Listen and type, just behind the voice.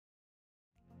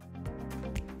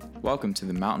Welcome to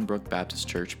the Mountain Brook Baptist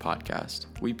Church podcast.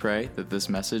 We pray that this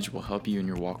message will help you in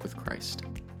your walk with Christ.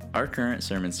 Our current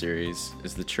sermon series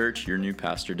is The Church Your New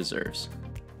Pastor Deserves.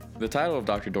 The title of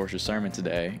Dr. Doris' sermon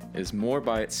today is More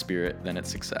by its Spirit Than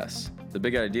Its Success. The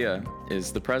big idea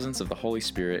is the presence of the Holy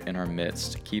Spirit in our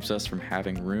midst keeps us from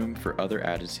having room for other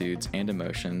attitudes and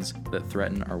emotions that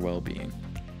threaten our well-being.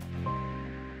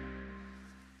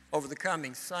 Over the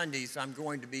coming Sundays, I'm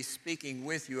going to be speaking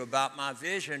with you about my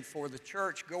vision for the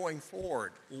church going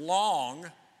forward, long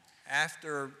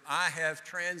after I have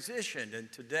transitioned.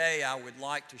 And today I would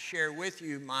like to share with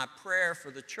you my prayer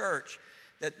for the church,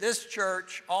 that this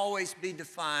church always be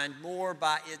defined more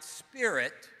by its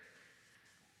spirit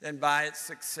than by its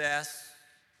success,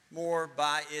 more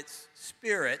by its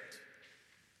spirit,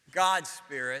 God's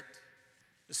Spirit,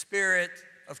 the Spirit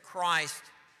of Christ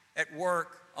at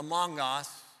work among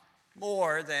us,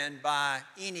 more than by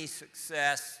any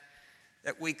success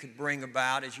that we could bring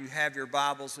about. As you have your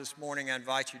Bibles this morning, I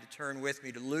invite you to turn with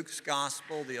me to Luke's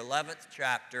Gospel, the 11th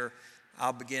chapter.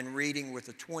 I'll begin reading with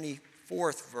the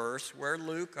 24th verse, where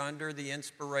Luke, under the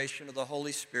inspiration of the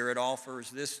Holy Spirit,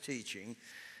 offers this teaching.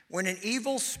 When an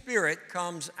evil spirit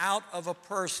comes out of a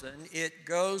person, it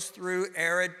goes through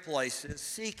arid places,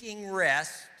 seeking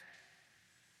rest,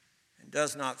 and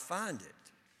does not find it.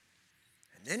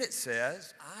 And then it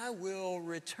says, I will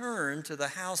return to the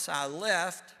house I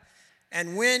left,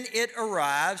 and when it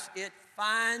arrives, it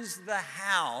finds the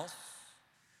house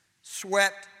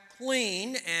swept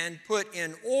clean and put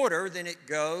in order. Then it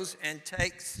goes and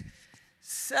takes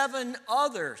 7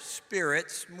 other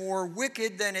spirits more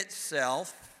wicked than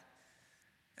itself,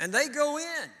 and they go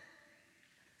in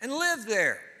and live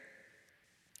there.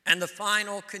 And the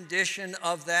final condition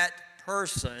of that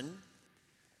person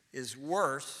is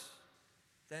worse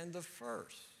than the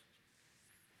first.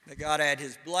 May God add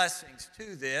his blessings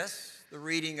to this, the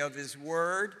reading of his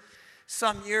word.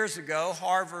 Some years ago,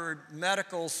 Harvard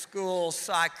Medical School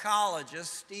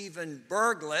psychologist Steven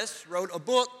Berglas wrote a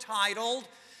book titled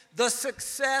The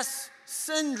Success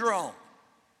Syndrome.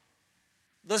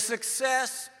 The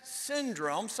Success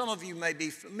Syndrome, some of you may be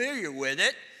familiar with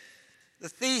it. The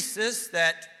thesis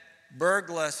that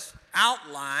Berglas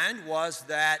outlined was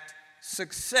that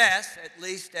success, at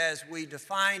least as we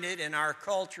define it in our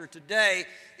culture today,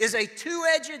 is a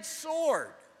two-edged sword.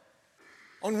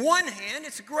 On one hand,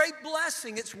 it's a great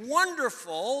blessing. It's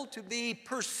wonderful to be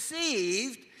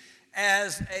perceived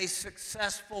as a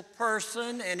successful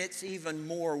person, and it's even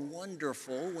more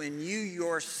wonderful when you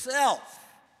yourself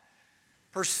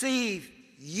perceive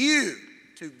you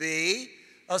to be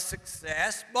a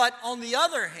success. But on the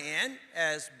other hand,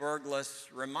 as Berglas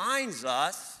reminds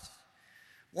us,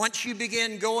 once you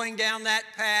begin going down that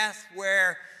path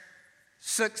where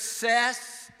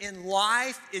success in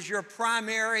life is your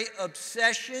primary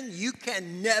obsession, you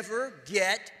can never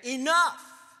get enough.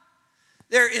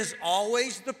 There is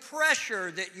always the pressure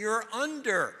that you're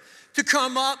under to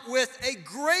come up with a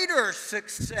greater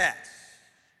success,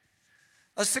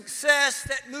 a success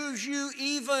that moves you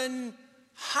even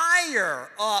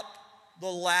higher up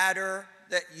the ladder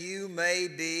that you may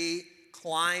be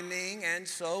climbing. And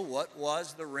so what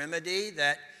was the remedy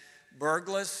that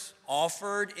Berglas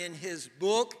offered in his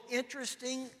book?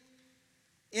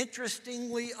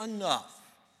 Interestingly enough,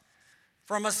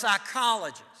 from a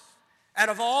psychologist, out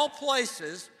of all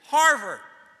places, Harvard,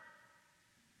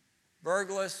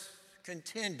 Berglas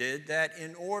contended that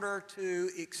in order to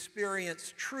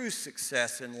experience true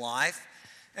success in life,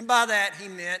 and by that he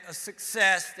meant a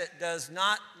success that does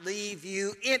not leave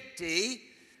you empty,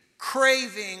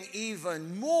 craving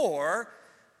even more,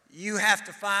 you have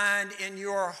to find in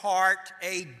your heart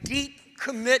a deep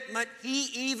commitment. He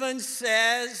even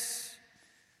says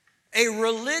a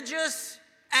religious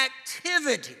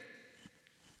activity,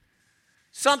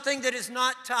 something that is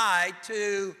not tied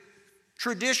to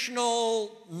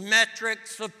traditional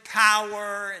metrics of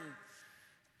power and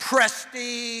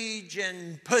prestige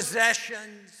and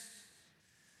possessions,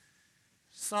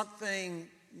 something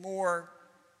more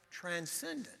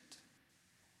transcendent.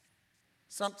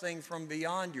 Something from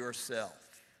beyond yourself,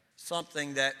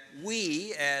 something that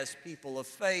we as people of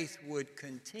faith would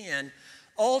contend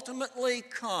ultimately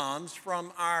comes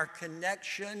from our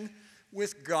connection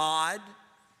with God,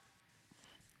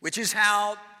 which is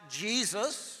how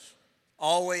Jesus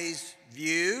always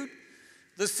viewed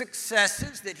the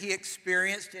successes that he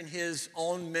experienced in his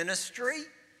own ministry,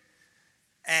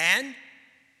 and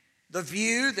the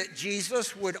view that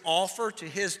Jesus would offer to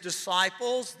his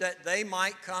disciples that they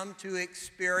might come to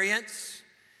experience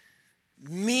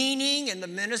meaning in the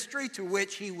ministry to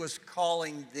which he was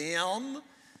calling them.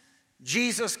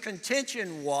 Jesus'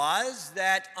 contention was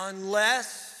that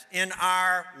unless in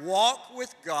our walk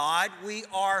with God, we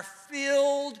are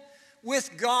filled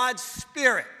with God's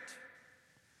Spirit,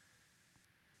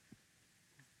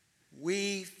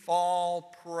 we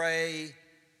fall prey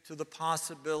to the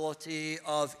possibility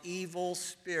of evil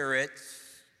spirits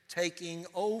taking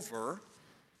over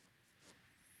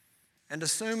and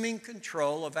assuming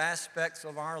control of aspects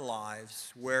of our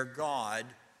lives where God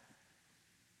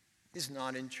is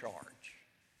not in charge.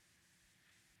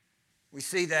 We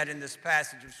see that in this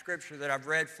passage of Scripture that I've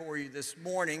read for you this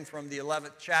morning from the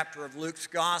 11th chapter of Luke's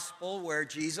Gospel, where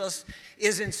Jesus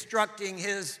is instructing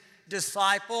his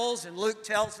disciples, and Luke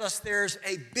tells us there's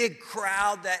a big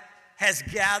crowd that has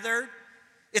gathered.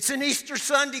 It's an Easter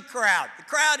Sunday crowd. The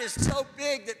crowd is so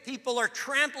big that people are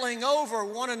trampling over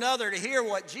one another to hear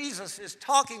what Jesus is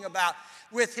talking about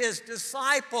with his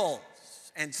disciples.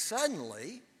 And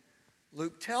suddenly,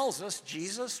 Luke tells us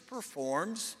Jesus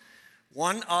performs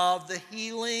one of the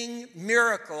healing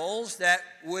miracles that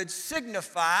would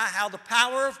signify how the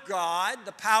power of God,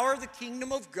 the power of the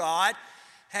kingdom of God,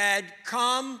 had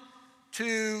come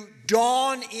to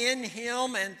dawn in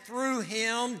him, and through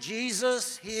him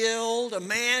Jesus healed a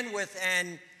man with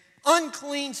an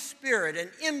unclean spirit, an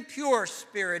impure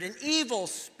spirit, an evil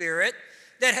spirit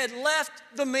that had left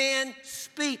the man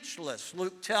speechless.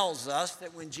 Luke tells us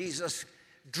that when Jesus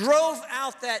drove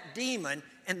out that demon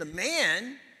and the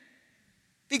man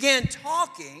began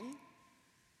talking,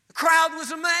 the crowd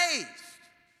was amazed.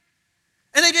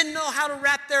 And they didn't know how to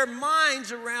wrap their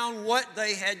minds around what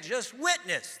they had just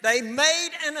witnessed. They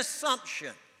made an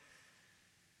assumption.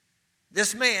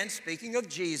 This man, speaking of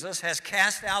Jesus, has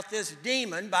cast out this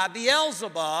demon by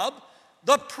Beelzebul,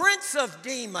 the prince of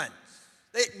demons.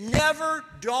 It never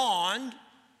dawned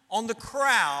on the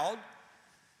crowd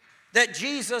that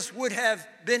Jesus would have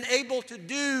been able to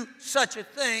do such a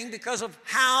thing because of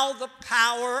how the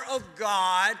power of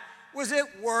God was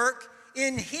at work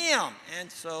in him. And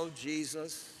so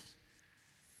Jesus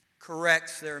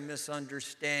corrects their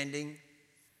misunderstanding.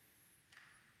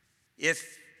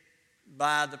 If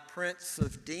by the prince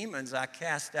of demons I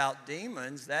cast out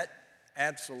demons, that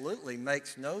absolutely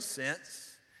makes no sense.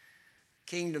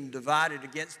 Kingdom divided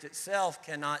against itself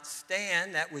cannot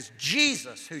stand. That was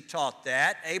Jesus who taught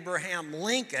that. Abraham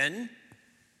Lincoln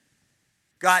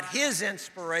got his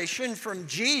inspiration from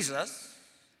Jesus,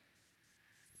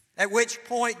 at which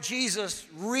point Jesus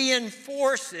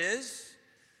reinforces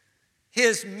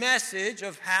his message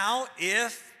of how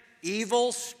if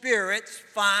evil spirits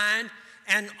find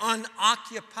an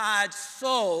unoccupied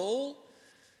soul,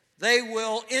 they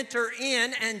will enter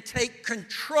in and take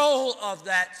control of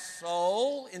that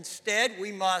soul. Instead,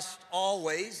 we must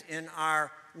always, in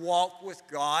our walk with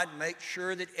God, make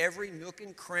sure that every nook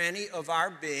and cranny of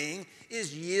our being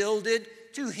is yielded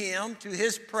to him, to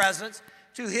his presence,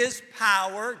 to his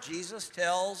power. Jesus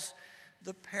tells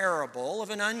the parable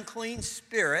of an unclean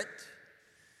spirit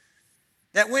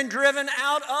that when driven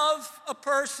out of a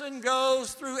person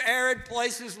goes through arid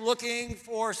places looking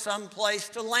for some place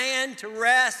to land, to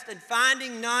rest, and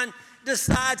finding none,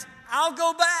 decides, I'll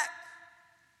go back.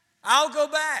 I'll go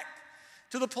back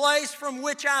to the place from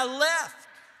which I left.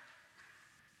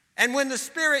 And when the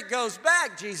spirit goes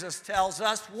back, Jesus tells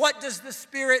us, what does the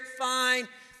spirit find?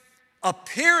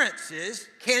 Appearances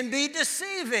can be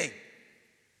deceiving.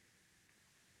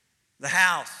 The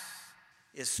house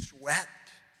is swept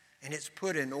and it's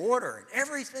put in order and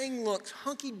everything looks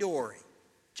hunky-dory,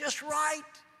 just right.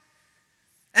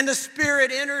 And the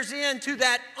spirit enters into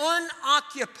that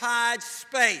unoccupied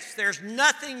space. There's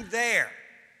nothing there.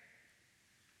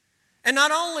 And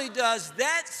not only does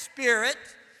that spirit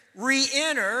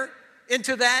re-enter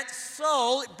into that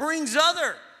soul, it brings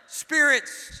other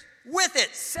spirits with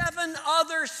it, 7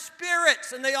 other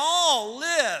spirits, and they all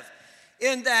live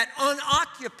in that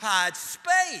unoccupied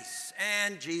space.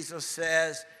 And Jesus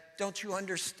says, don't you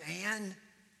understand?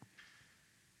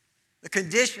 The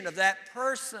condition of that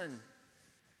person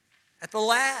at the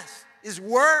last is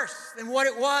worse than what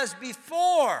it was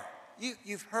before.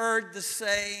 You've heard the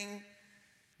saying,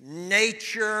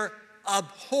 nature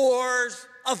abhors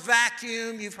a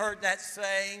vacuum. You've heard that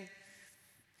saying.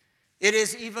 It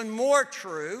is even more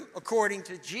true, according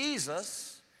to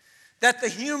Jesus, that the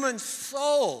human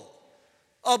soul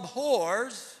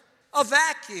abhors a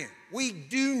vacuum. We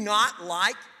do not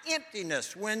like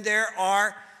emptiness. When there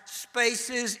are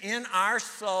spaces in our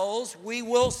souls, we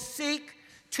will seek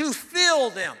to fill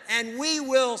them, and we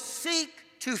will seek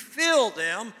to fill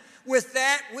them with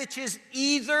that which is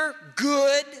either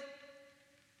good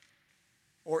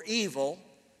or evil.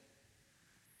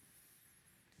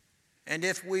 And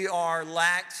if we are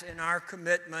lax in our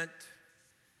commitment,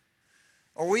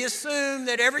 or we assume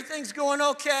that everything's going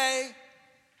okay,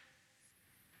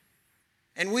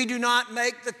 and we do not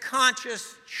make the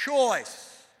conscious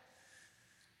choice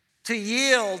to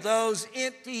yield those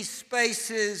empty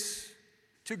spaces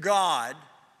to God,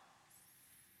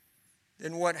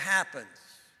 then what happens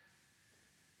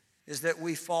is that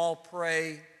we fall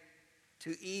prey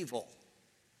to evil.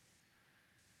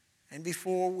 And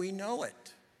before we know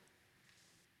it,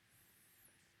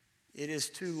 it is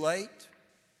too late.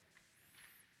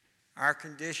 Our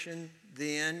condition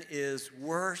then is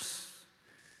worse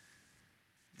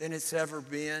than it's ever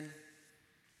been.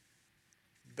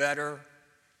 Better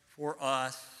for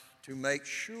us to make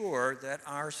sure that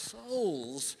our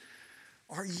souls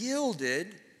are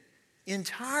yielded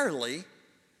entirely,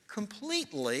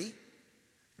 completely,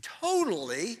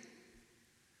 totally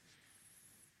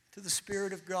to the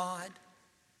Spirit of God.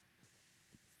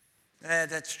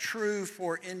 That's true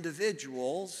for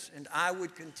individuals, and I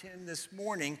would contend this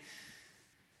morning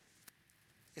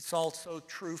it's also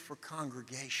true for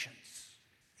congregations.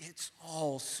 It's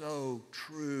also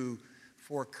true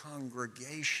for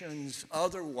congregations.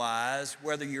 Otherwise,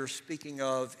 whether you're speaking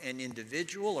of an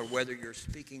individual or whether you're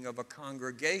speaking of a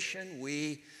congregation,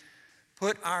 we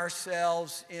put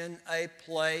ourselves in a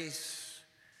place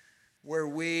where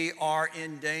we are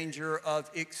in danger of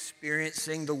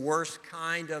experiencing the worst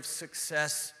kind of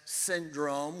success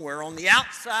syndrome, where on the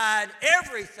outside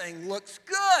everything looks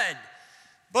good,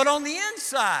 but on the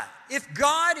inside, if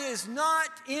God is not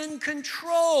in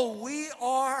control, we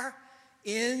are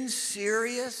in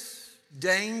serious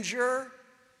danger.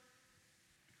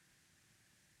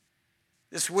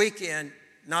 This weekend,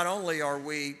 not only are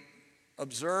we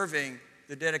observing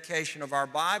the dedication of our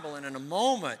Bible, and in a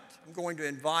moment, I'm going to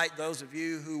invite those of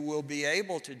you who will be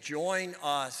able to join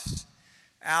us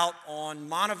out on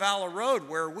Montevallo Road,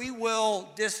 where we will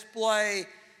display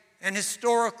an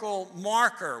historical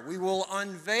marker. We will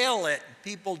unveil it.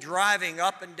 People driving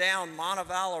up and down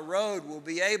Montevallo Road will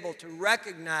be able to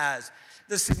recognize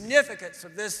the significance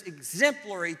of this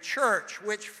exemplary church,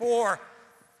 which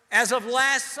as of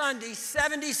last Sunday,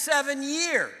 77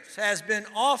 years has been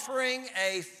offering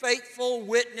a faithful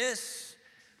witness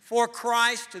for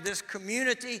Christ to this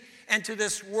community and to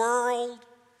this world.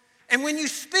 And when you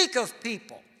speak of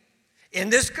people in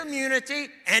this community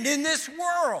and in this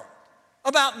world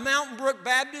about Mountain Brook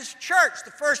Baptist Church,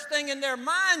 the first thing in their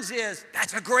minds is,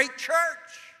 that's a great church.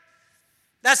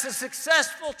 That's a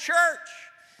successful church.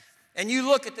 And you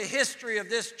look at the history of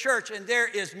this church, and there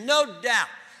is no doubt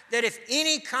that if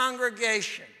any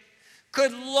congregation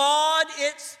could laud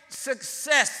its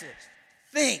successes,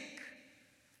 think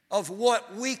of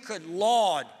what we could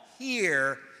laud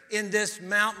here in this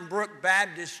Mountain Brook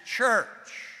Baptist Church.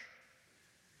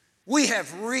 We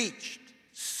have reached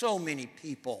so many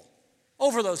people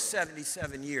over those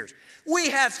 77 years. We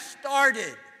have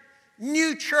started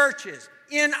new churches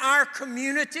in our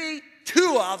community,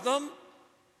 2 of them,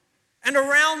 and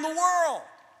around the world.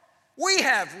 We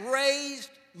have raised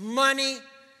money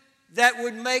that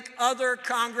would make other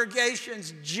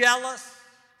congregations jealous.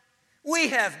 We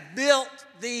have built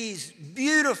these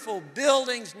beautiful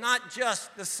buildings, not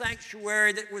just the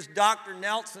sanctuary that was Dr.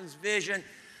 Nelson's vision,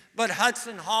 but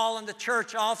Hudson Hall and the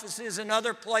church offices and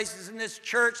other places in this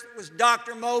church that was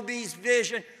Dr. Moby's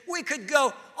vision. We could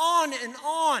go on and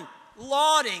on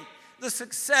lauding the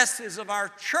successes of our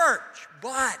church,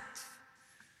 but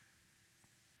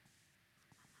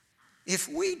if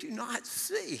we do not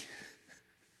see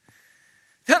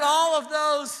that all of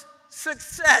those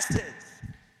successes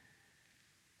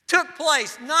took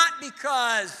place not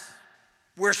because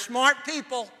we're smart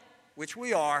people, which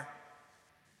we are,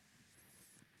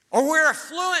 or we're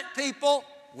affluent people,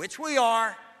 which we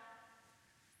are,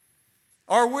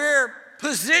 or we're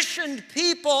positioned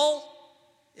people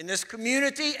in this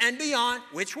community and beyond,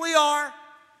 which we are,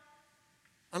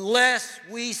 unless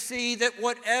we see that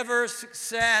whatever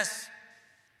success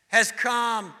has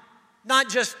come not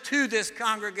just to this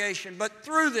congregation, but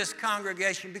through this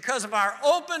congregation because of our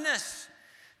openness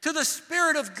to the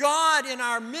Spirit of God in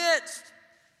our midst.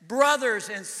 Brothers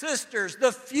and sisters,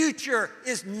 the future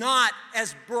is not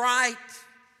as bright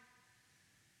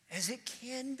as it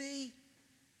can be,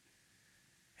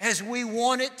 as we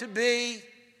want it to be,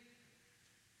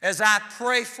 as I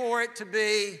pray for it to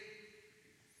be,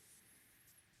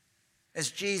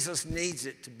 as Jesus needs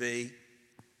it to be.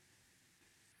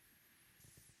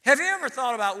 Have you ever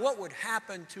thought about what would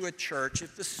happen to a church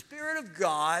if the Spirit of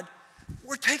God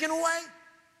were taken away?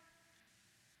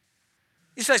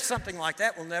 You say something like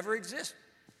that will never exist.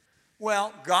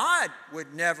 Well, God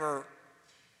would never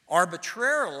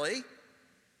arbitrarily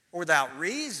or without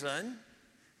reason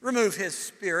remove His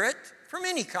Spirit from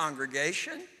any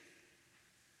congregation.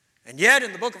 And yet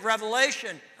in the book of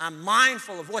Revelation, I'm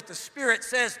mindful of what the Spirit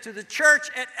says to the church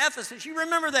at Ephesus. You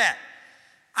remember that.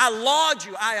 I laud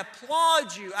you, I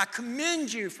applaud you, I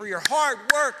commend you for your hard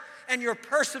work and your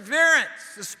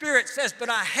perseverance. The Spirit says, but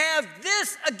I have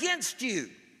this against you.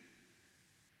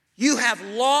 You have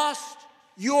lost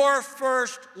your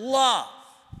first love.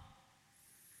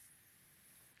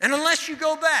 And unless you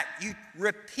go back, you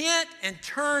repent and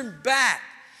turn back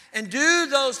and do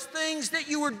those things that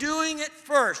you were doing at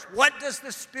first, what does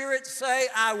the Spirit say?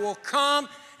 I will come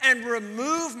and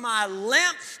remove my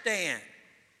lampstand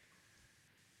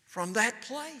from that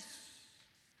place.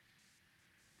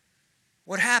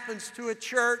 What happens to a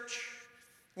church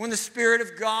when the Spirit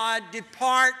of God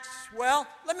departs? Well,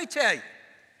 let me tell you.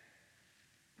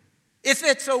 If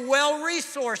it's a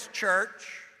well-resourced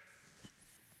church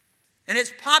and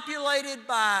it's populated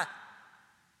by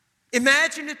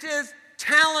imaginative,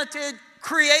 talented,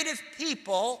 creative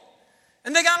people,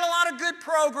 and they got a lot of good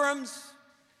programs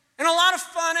and a lot of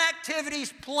fun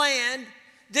activities planned,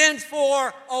 then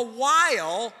for a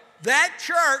while, that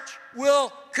church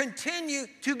will continue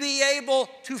to be able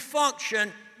to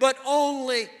function, but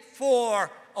only for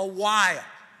a while.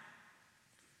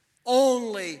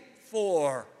 Only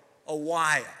for a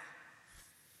while.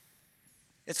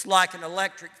 It's like an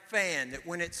electric fan that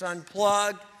when it's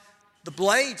unplugged, the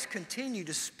blades continue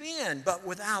to spin, but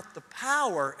without the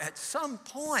power, at some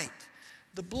point,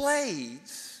 the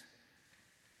blades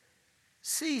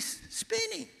cease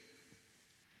spinning.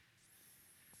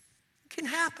 It can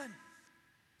happen.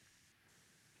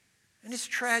 And it's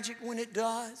tragic when it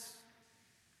does.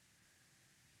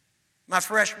 My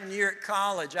freshman year at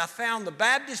college, I found the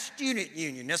Baptist Student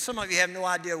Union. Now, some of you have no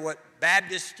idea what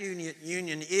Baptist Student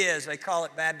Union is. They call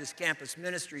it Baptist Campus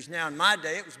Ministries. Now, in my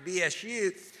day, it was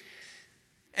BSU.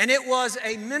 And it was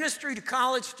a ministry to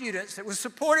college students that was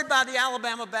supported by the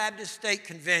Alabama Baptist State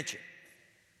Convention.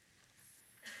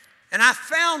 And I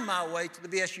found my way to the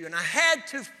BSU, and I had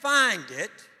to find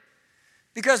it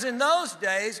because in those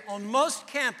days, on most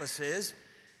campuses,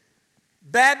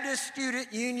 Baptist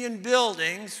Student Union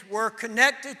buildings were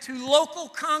connected to local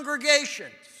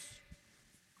congregations.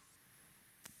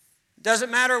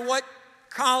 Doesn't matter what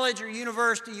college or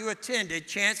university you attended,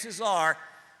 chances are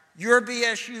your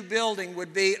BSU building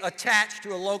would be attached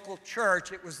to a local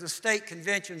church. It was the state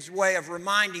convention's way of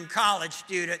reminding college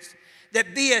students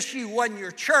that BSU wasn't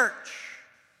your church.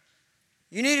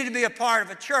 You needed to be a part of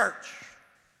a church.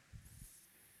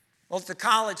 Well, at the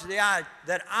college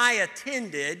that I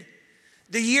attended,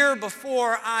 the year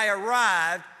before I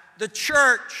arrived, the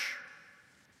church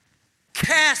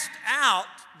cast out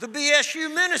the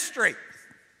BSU ministry.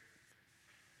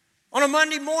 On a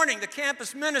Monday morning, the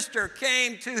campus minister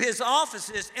came to his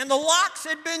offices and the locks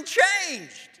had been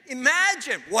changed.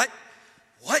 Imagine, what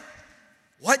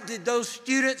did those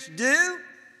students do?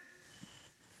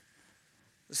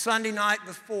 The Sunday night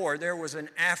before, there was an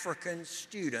African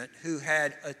student who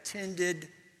had attended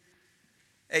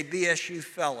a BSU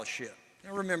fellowship.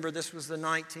 Now remember, this was the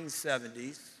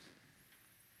 1970s.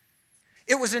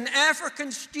 It was an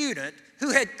African student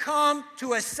who had come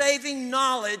to a saving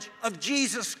knowledge of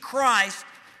Jesus Christ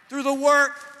through the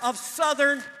work of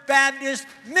Southern Baptist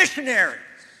missionaries.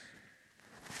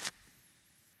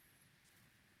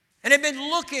 And had been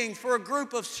looking for a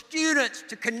group of students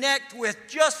to connect with,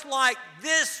 just like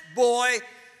this boy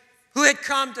who had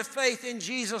come to faith in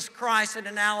Jesus Christ at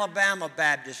an Alabama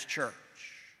Baptist church.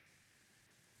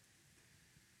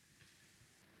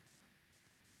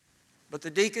 But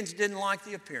the deacons didn't like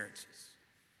the appearances.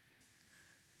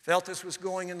 Felt this was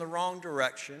going in the wrong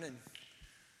direction, and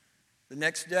the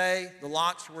next day the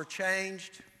locks were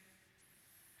changed.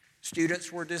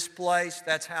 Students were displaced.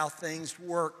 That's how things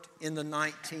worked in the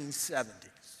 1970s.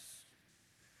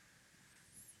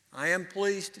 I am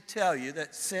pleased to tell you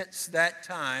that since that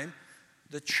time,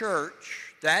 that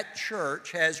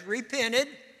church has repented,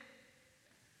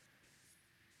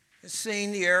 has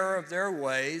seen the error of their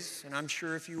ways, and I'm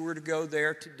sure if you were to go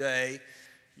there today,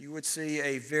 you would see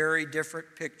a very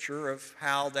different picture of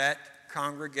how that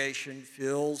congregation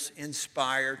feels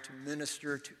inspired to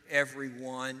minister to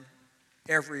everyone,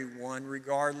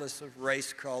 regardless of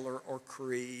race, color, or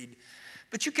creed.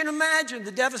 But you can imagine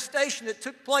the devastation that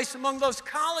took place among those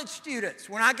college students.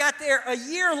 When I got there a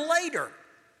year later,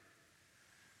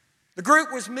 the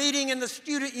group was meeting in the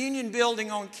student union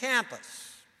building on campus.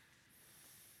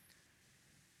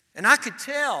 And I could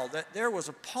tell that there was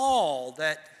a pall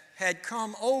that had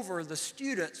come over the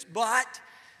students, but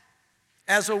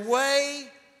as a way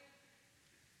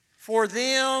for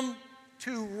them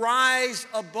to rise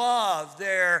above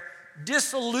their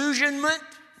disillusionment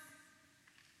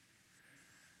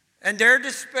and their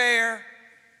despair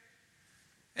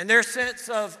and their sense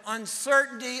of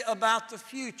uncertainty about the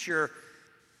future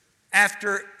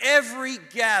after every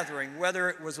gathering, whether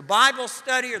it was a Bible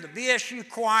study or the BSU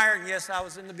choir, and yes, I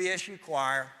was in the BSU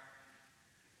choir,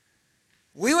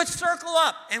 we would circle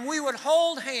up and we would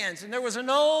hold hands. And there was an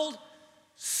old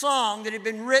song that had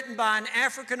been written by an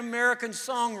African-American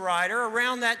songwriter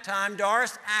around that time,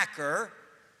 Doris Akers.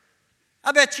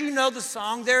 I bet you know the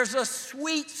song, "There's a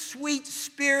Sweet, Sweet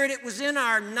Spirit." It was in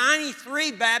our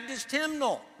 93 Baptist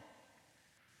Hymnal.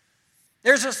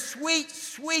 There's a sweet,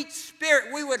 sweet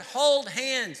spirit. We would hold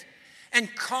hands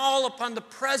and call upon the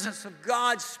presence of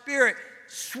God's Spirit.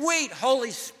 Sweet Holy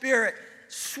Spirit,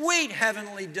 sweet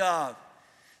Heavenly Dove,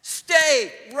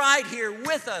 stay right here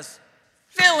with us,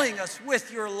 filling us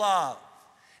with your love.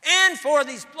 And for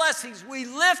these blessings, we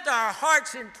lift our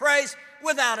hearts in praise.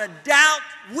 Without a doubt,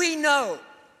 we know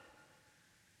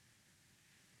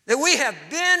that we have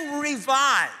been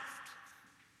revived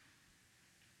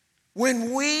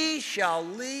when we shall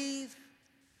leave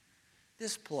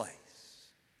this place.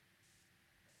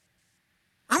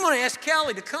 I'm going to ask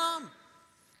Kelly to come.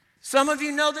 Some of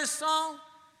you know this song.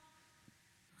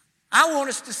 I want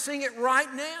us to sing it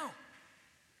right now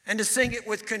and to sing it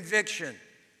with conviction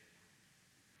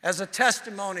as a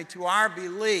testimony to our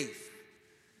belief.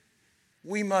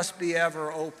 We must be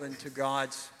ever open to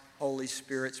God's Holy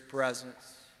Spirit's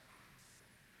presence.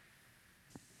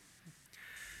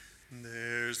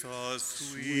 There's a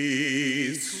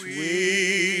sweet,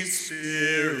 sweet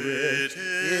spirit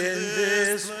in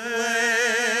this place,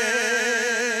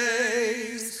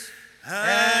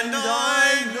 and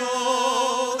I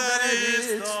know that it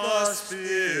is the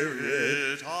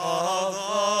Spirit of the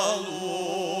Lord.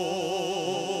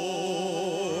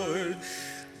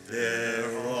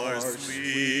 There are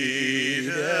sweet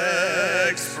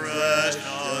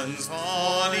expressions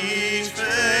on each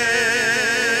face.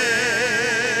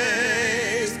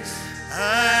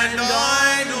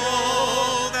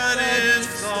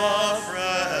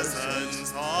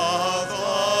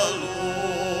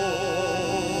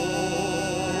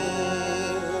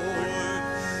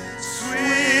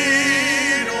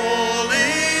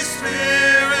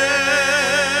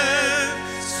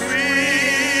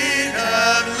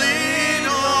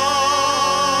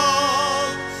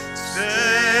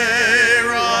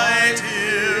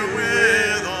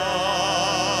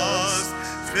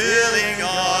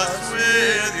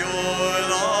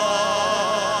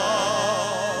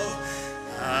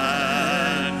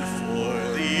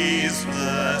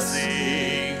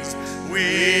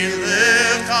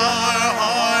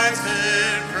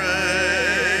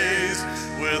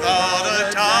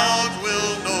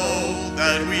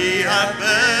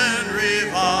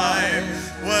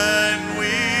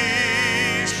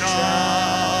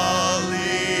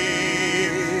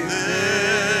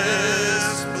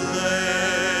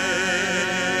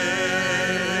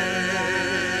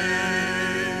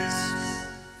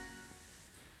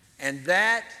 And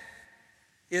that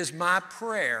is my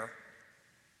prayer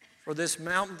for this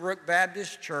Mountain Brook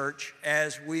Baptist Church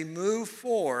as we move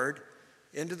forward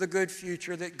into the good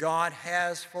future that God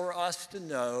has for us to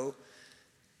know,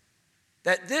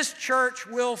 that this church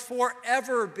will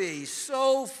forever be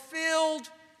so filled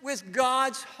with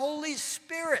God's Holy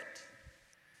Spirit.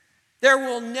 There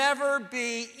will never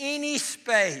be any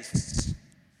space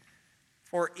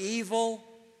for evil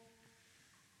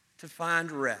to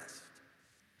find rest,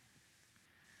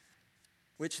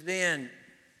 which then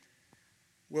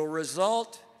will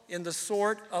result in the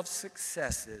sort of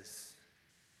successes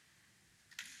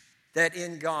that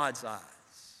in God's eyes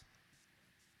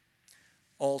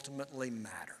ultimately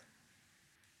matter.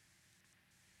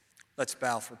 Let's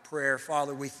bow for prayer.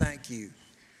 Father, we thank you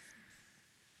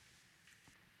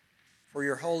for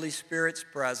your Holy Spirit's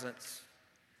presence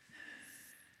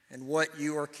and what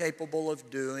you are capable of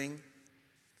doing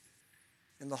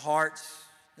in the hearts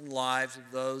and lives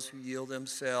of those who yield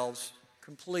themselves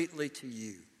completely to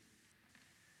you.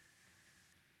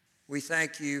 We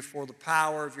thank you for the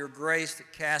power of your grace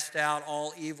that casts out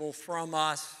all evil from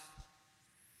us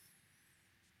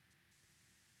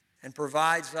and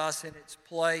provides us in its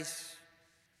place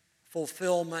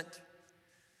fulfillment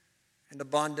and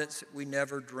abundance that we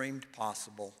never dreamed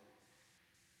possible.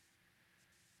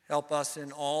 Help us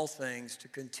in all things to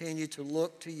continue to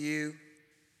look to you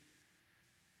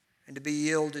and to be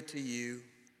yielded to you,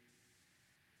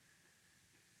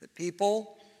 that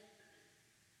people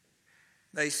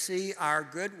may see our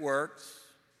good works,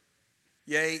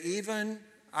 yea, even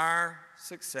our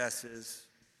successes,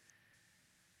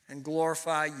 and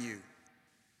glorify you,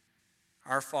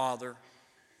 our Father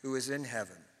who is in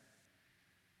heaven.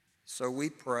 So we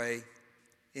pray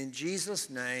in Jesus'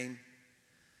 name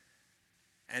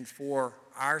and for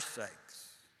our sakes.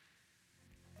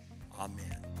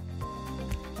 Amen.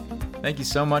 Thank you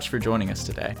so much for joining us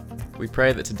today. We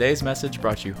pray that today's message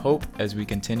brought you hope as we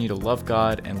continue to love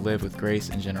God and live with grace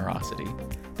and generosity.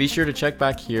 Be sure to check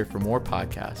back here for more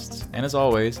podcasts. And as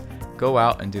always, go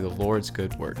out and do the Lord's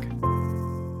good work.